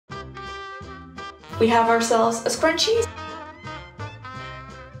We have ourselves a scrunchie.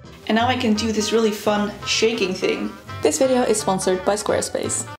 And now I can do this really fun shaking thing. This video is sponsored by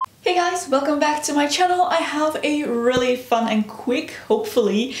Squarespace. Hey guys, welcome back to my channel. I have a really fun and quick,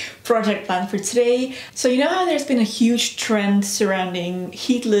 hopefully, project plan for today. So you know how there's been a huge trend surrounding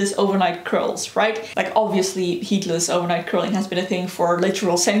heatless overnight curls, right? Like obviously heatless overnight curling has been a thing for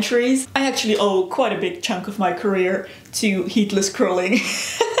literal centuries. I actually owe quite a big chunk of my career to heatless curling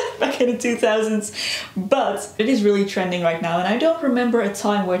back in the 2000s, but it is really trending right now, and I don't remember a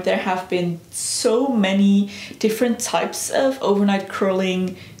time where there have been so many different types of overnight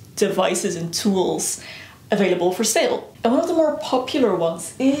curling devices and tools available for sale. And one of the more popular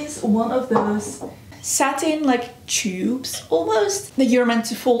ones is one of those satin like tubes almost that you're meant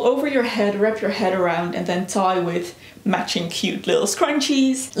to fold over your head, wrap your head around, and then tie with matching cute little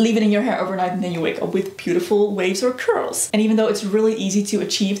scrunchies, leave it in your hair overnight, and then you wake up with beautiful waves or curls. And even though it's really easy to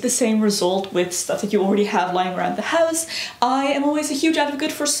achieve the same result with stuff that you already have lying around the house, I am always a huge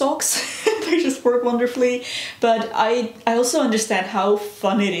advocate for socks. They just work wonderfully. But I also understand how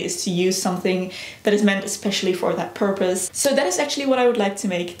fun it is to use something that is meant especially for that purpose. So that is actually what I would like to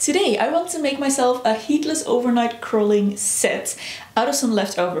make today. I want to make myself a heatless overnight curling set out of some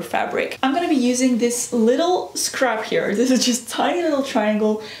leftover fabric. I'm gonna be using this little scrap here. This is just a tiny little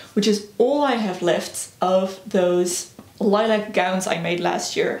triangle, which is all I have left of those lilac gowns I made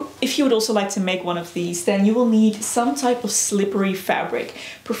last year. If you would also like to make one of these, then you will need some type of slippery fabric,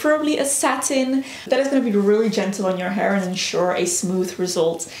 preferably a satin that is going to be really gentle on your hair and ensure a smooth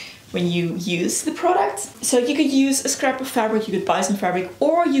result when you use the product. So you could use a scrap of fabric, you could buy some fabric,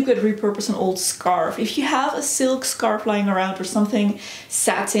 or you could repurpose an old scarf. If you have a silk scarf lying around or something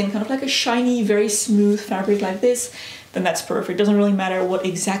satin, kind of like a shiny, very smooth fabric like this, then that's perfect. It doesn't really matter what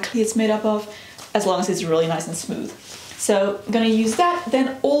exactly it's made up of, as long as it's really nice and smooth. So I'm gonna use that.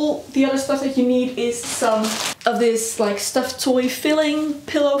 Then all the other stuff that you need is some of this like stuffed toy filling,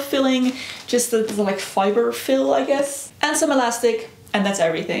 pillow filling, just the like fiber fill, I guess, and some elastic. And that's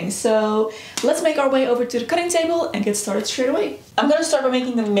everything. So let's make our way over to the cutting table and get started straight away. I'm gonna start by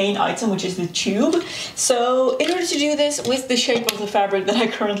making the main item, which is the tube. So in order to do this with the shape of the fabric that I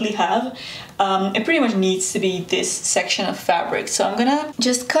currently have, it pretty much needs to be this section of fabric. So I'm gonna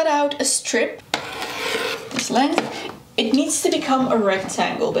just cut out a strip, this length. It needs to become a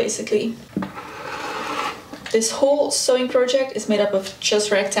rectangle, basically. This whole sewing project is made up of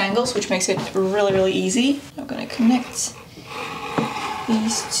just rectangles, which makes it really, really easy. I'm gonna connect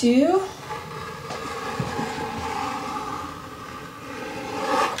these two.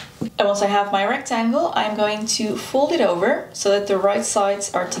 And once I have my rectangle, I'm going to fold it over so that the right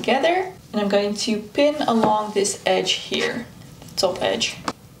sides are together. And I'm going to pin along this edge here, the top edge.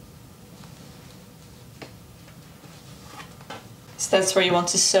 So that's where you want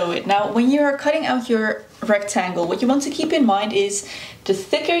to sew it. Now, when you're cutting out your rectangle, what you want to keep in mind is the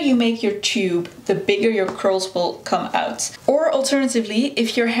thicker you make your tube, the bigger your curls will come out. Or alternatively,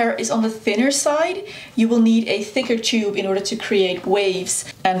 if your hair is on the thinner side, you will need a thicker tube in order to create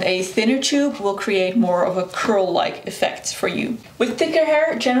waves, and a thinner tube will create more of a curl-like effect for you. With thicker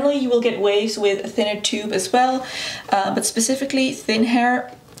hair, generally you will get waves with a thinner tube as well, but specifically thin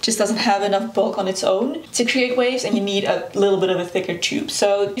hair just doesn't have enough bulk on its own to create waves, and you need a little bit of a thicker tube.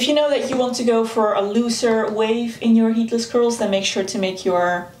 So if you know that you want to go for a looser wave in your heatless curls, then make sure to make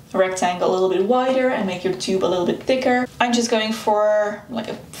your rectangle a little bit wider and make your tube a little bit thicker. I'm just going for like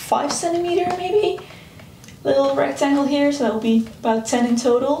a 5 centimeter maybe little rectangle here, so that will be about 10 in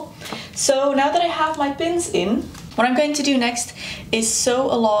total. So now that I have my pins in, what I'm going to do next is sew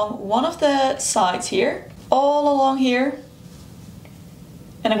along one of the sides here, all along here.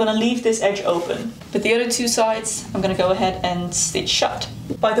 And I'm gonna leave this edge open. But the other two sides, I'm gonna go ahead and stitch shut.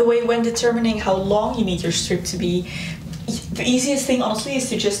 By the way, when determining how long you need your strip to be, the easiest thing honestly is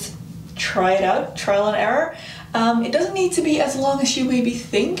to just try it out, trial and error. It doesn't need to be as long as you maybe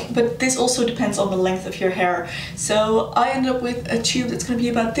think, but this also depends on the length of your hair. So I ended up with a tube that's going to be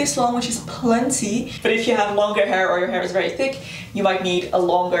about this long, which is plenty. But if you have longer hair or your hair is very thick, you might need a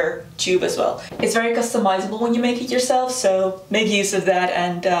longer tube as well. It's very customizable when you make it yourself, so make use of that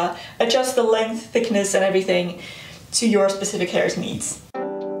and adjust the length, thickness and everything to your specific hair's needs.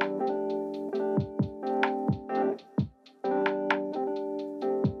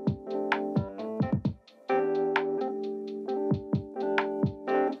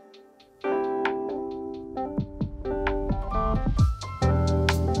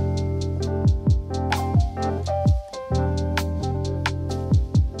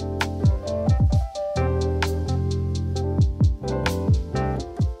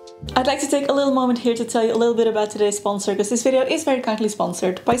 I'd like to take a little moment here to tell you a little bit about today's sponsor, because this video is very kindly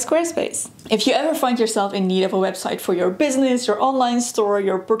sponsored by Squarespace. If you ever find yourself in need of a website for your business, your online store,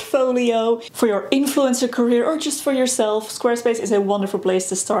 your portfolio, for your influencer career, or just for yourself, Squarespace is a wonderful place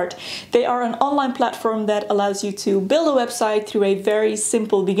to start. They are an online platform that allows you to build a website through a very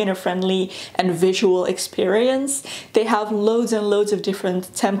simple, beginner-friendly and visual experience. They have loads and loads of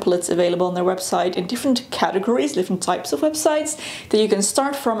different templates available on their website in different categories, different types of websites that you can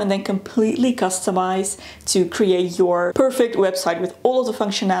start from and then completely customize to create your perfect website with all of the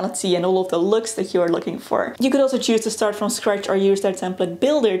functionality and all of the looks that you are looking for. You could also choose to start from scratch or use their template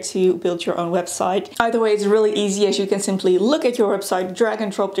builder to build your own website. Either way, it's really easy, as you can simply look at your website, drag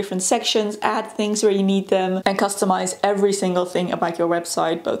and drop different sections, add things where you need them, and customize every single thing about your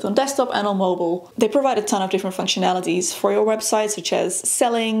website, both on desktop and on mobile. They provide a ton of different functionalities for your website, such as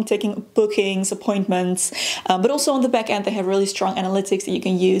selling, taking bookings, appointments, but also on the back end, they have really strong analytics that you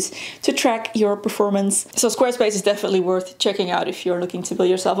can use to track your performance. So Squarespace is definitely worth checking out if you're looking to build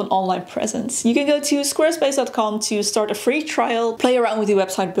yourself an online presence. You can go to squarespace.com to start a free trial, play around with the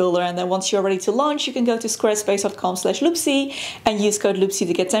website builder, and then once you're ready to launch, you can go to squarespace.com/Loepsie and use code Loepsie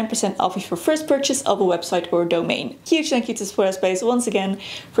to get 10% off of your first purchase of a website or domain. Huge thank you to Squarespace once again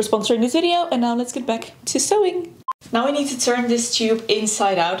for sponsoring this video, and now let's get back to sewing. Now we need to turn this tube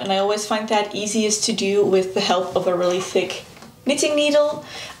inside out, and I always find that easiest to do with the help of a really thick knitting needle,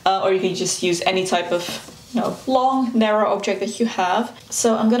 or you can just use any type of long, narrow object that you have.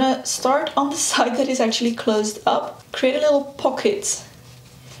 So I'm gonna start on the side that is actually closed up, create a little pocket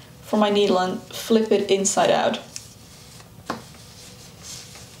for my needle and flip it inside out.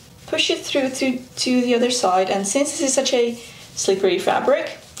 Push it through to the other side, and since this is such a slippery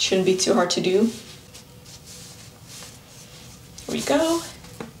fabric, it shouldn't be too hard to do. Here we go.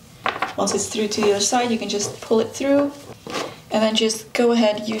 Once it's through to the other side, you can just pull it through, and then just go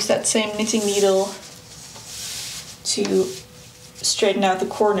ahead, use that same knitting needle to straighten out the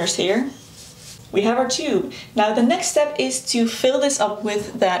corners here. We have our tube. Now the next step is to fill this up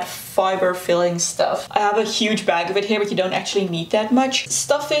with that fiber filling stuff. I have a huge bag of it here, but you don't actually need that much.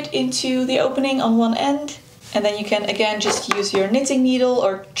 Stuff it into the opening on one end, and then you can again just use your knitting needle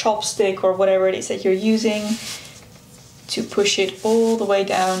or chopstick or whatever it is that you're using to push it all the way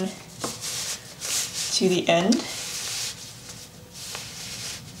down to the end.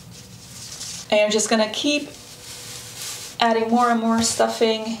 And you're just gonna keep adding more and more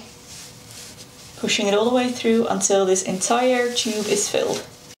stuffing, pushing it all the way through until this entire tube is filled.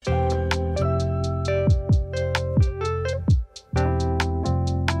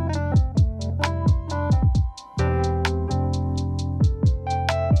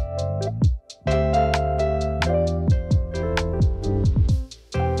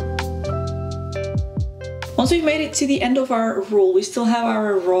 Once we've made it to the end of our roll, we still have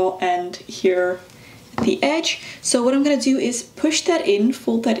our raw end here at the edge. So what I'm gonna do is push that in,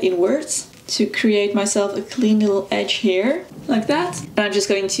 fold that inwards to create myself a clean little edge here, like that. And I'm just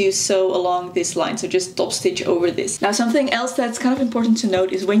going to sew along this line, so just top stitch over this. Now something else that's kind of important to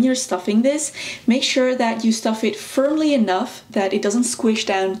note is when you're stuffing this, make sure that you stuff it firmly enough that it doesn't squish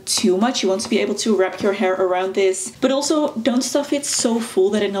down too much. You want to be able to wrap your hair around this, but also don't stuff it so full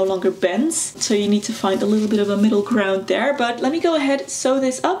that it no longer bends. So you need to find a little bit of a middle ground there, but let me go ahead, sew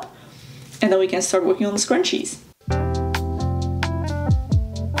this up, and then we can start working on the scrunchies.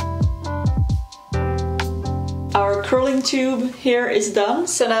 Our curling tube here is done,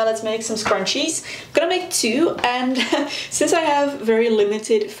 so now let's make some scrunchies. I'm gonna make two, and since I have very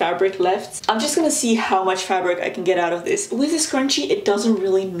limited fabric left, I'm just gonna see how much fabric I can get out of this. With a scrunchie, it doesn't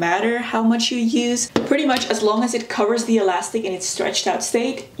really matter how much you use. Pretty much as long as it covers the elastic in its stretched out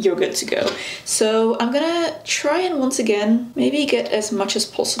state, you're good to go. So I'm gonna try and once again, maybe get as much as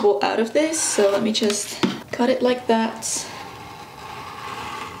possible out of this. So let me just cut it like that.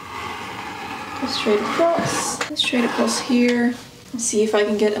 Go straight across here. Let's see if I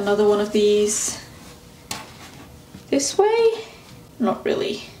can get another one of these this way. Not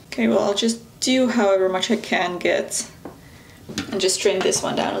really. Okay, well, I'll just do however much I can get and just trim this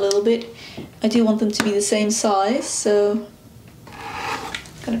one down a little bit. I do want them to be the same size, so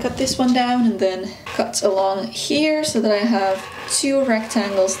I'm gonna cut this one down and then cut along here so that I have two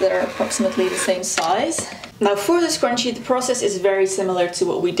rectangles that are approximately the same size. Now for the scrunchie, the process is very similar to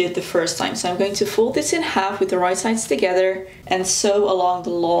what we did the first time. So I'm going to fold this in half with the right sides together and sew along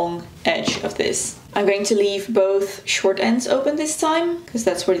the long edge of this. I'm going to leave both short ends open this time because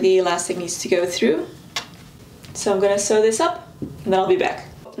that's where the elastic needs to go through. So I'm going to sew this up and then I'll be back.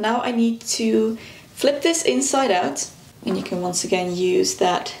 Now I need to flip this inside out, and you can once again use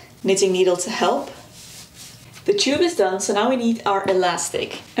that knitting needle to help. The tube is done, so now we need our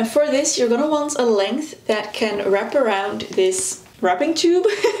elastic. And for this, you're gonna want a length that can wrap around this wrapping tube,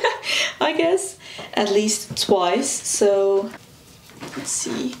 I guess, at least twice. So let's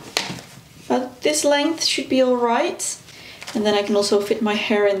see, about this length should be all right. And then I can also fit my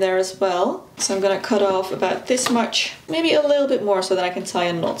hair in there as well. So I'm gonna cut off about this much, maybe a little bit more so that I can tie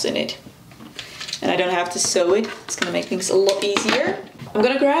a knot in it. And I don't have to sew it. It's gonna make things a lot easier. I'm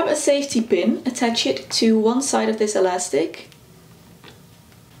gonna grab a safety pin, attach it to one side of this elastic.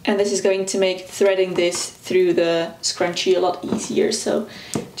 And this is going to make threading this through the scrunchie a lot easier. So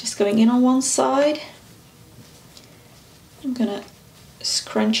just going in on one side. I'm gonna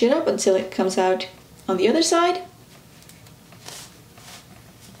scrunch it up until it comes out on the other side.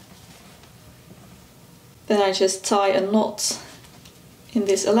 Then I just tie a knot in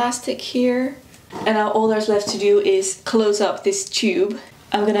this elastic here. And now all there's left to do is close up this tube.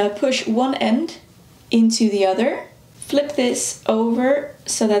 I'm gonna push one end into the other, flip this over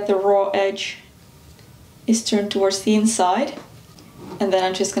so that the raw edge is turned towards the inside. And then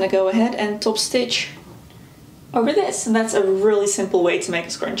I'm just gonna go ahead and top stitch over this. And that's a really simple way to make a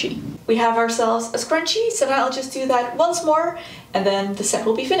scrunchie. We have ourselves a scrunchie, so now I'll just do that once more and then the set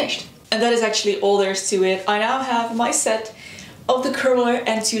will be finished. And that is actually all there is to it. I now have my set of the curler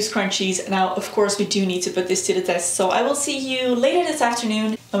and 2 scrunchies. Now, of course, we do need to put this to the test, so I will see you later this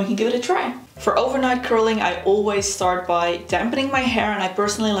afternoon and we can give it a try. For overnight curling, I always start by dampening my hair, and I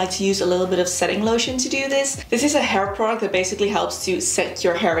personally like to use a little bit of setting lotion to do this. This is a hair product that basically helps to set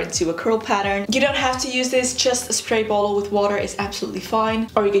your hair into a curl pattern. You don't have to use this, just a spray bottle with water is absolutely fine.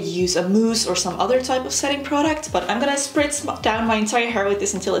 Or you could use a mousse or some other type of setting product, but I'm gonna spritz down my entire hair with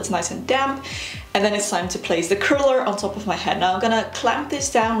this until it's nice and damp. And then it's time to place the curler on top of my head. Now I'm gonna clamp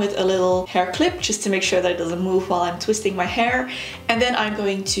this down with a little hair clip just to make sure that it doesn't move while I'm twisting my hair. And then I'm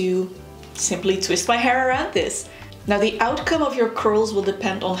going to simply twist my hair around this. Now the outcome of your curls will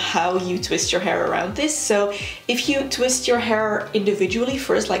depend on how you twist your hair around this. So if you twist your hair individually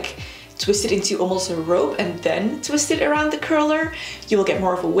first, like twist it into almost a rope and then twist it around the curler, you will get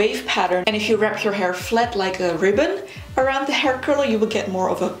more of a wave pattern. And if you wrap your hair flat like a ribbon around the hair curler, you will get more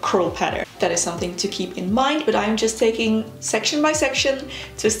of a curl pattern. That is something to keep in mind, but I'm just taking section by section,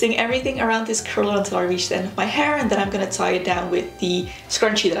 twisting everything around this curler until I reach the end of my hair, and then I'm gonna tie it down with the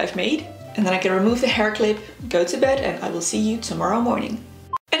scrunchie that I've made. And then I can remove the hair clip, go to bed, and I will see you tomorrow morning.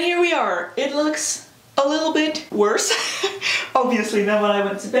 And here we are. It looks a little bit worse, obviously, than when I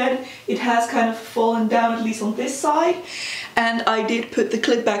went to bed. It has kind of fallen down, at least on this side. And I did put the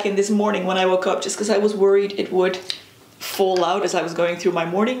clip back in this morning when I woke up, just because I was worried it would fall out as I was going through my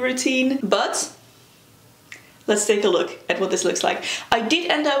morning routine. But let's take a look at what this looks like. I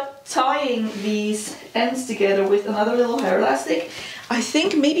did end up tying these ends together with another little hair elastic. I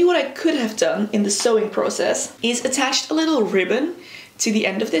think maybe what I could have done in the sewing process is attached a little ribbon to the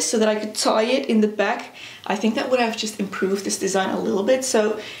end of this so that I could tie it in the back. I think that would have just improved this design a little bit.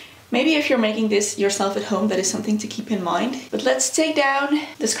 So maybe if you're making this yourself at home, that is something to keep in mind. But let's take down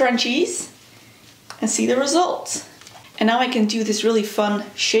the scrunchies and see the results. And now I can do this really fun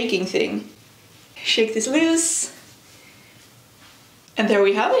shaking thing. Shake this loose. And there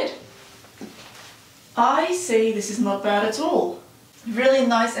we have it. I say this is not bad at all. Really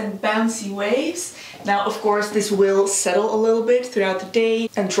nice and bouncy waves. Now, of course, this will settle a little bit throughout the day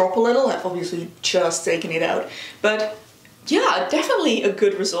and drop a little. I've obviously just taken it out. But yeah, definitely a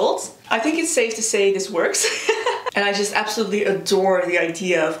good result. I think it's safe to say this works. And I just absolutely adore the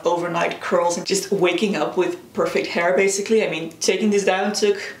idea of overnight curls and just waking up with perfect hair, basically. I mean, taking this down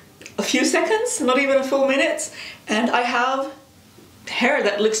took a few seconds, not even a full minute. And I have hair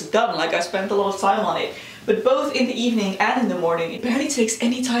that looks done, like I spent a lot of time on it. But both in the evening and in the morning, it barely takes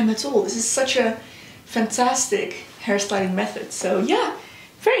any time at all. This is such a fantastic hairstyling method. So yeah,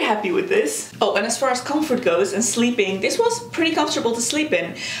 very happy with this. Oh, and as far as comfort goes and sleeping, this was pretty comfortable to sleep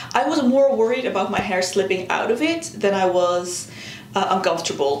in. I was more worried about my hair slipping out of it than I was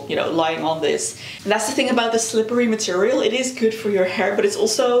uncomfortable, you know, lying on this. And that's the thing about the slippery material. It is good for your hair, but it's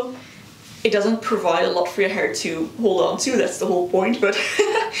also, it doesn't provide a lot for your hair to hold on to. That's the whole point. But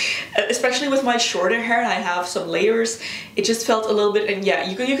especially with my shorter hair, and I have some layers, it just felt a little bit, and yeah,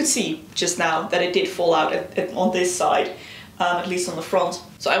 you could see just now that it did fall out on this side, at least on the front.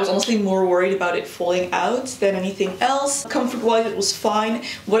 So I was honestly more worried about it falling out than anything else. Comfort-wise, it was fine.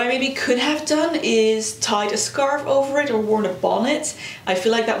 What I maybe could have done is tied a scarf over it or worn a bonnet. I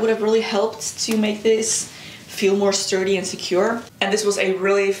feel like that would have really helped to make this feel more sturdy and secure. And this was a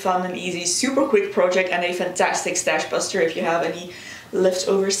really fun and easy, super quick project and a fantastic stash buster if you have any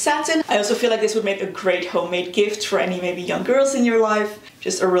leftover satin. I also feel like this would make a great homemade gift for any maybe young girls in your life.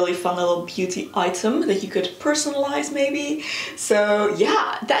 Just a really fun little beauty item that you could personalize maybe. So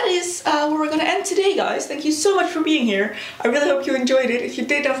yeah, that is where we're gonna end today, guys. Thank you so much for being here. I really hope you enjoyed it. If you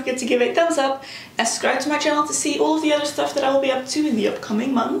did, don't forget to give it a thumbs up and subscribe to my channel to see all of the other stuff that I will be up to in the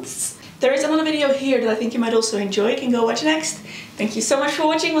upcoming months. There is another video here that I think you might also enjoy. You can go watch next. Thank you so much for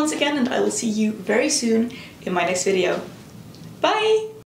watching once again, and I will see you very soon in my next video. Bye!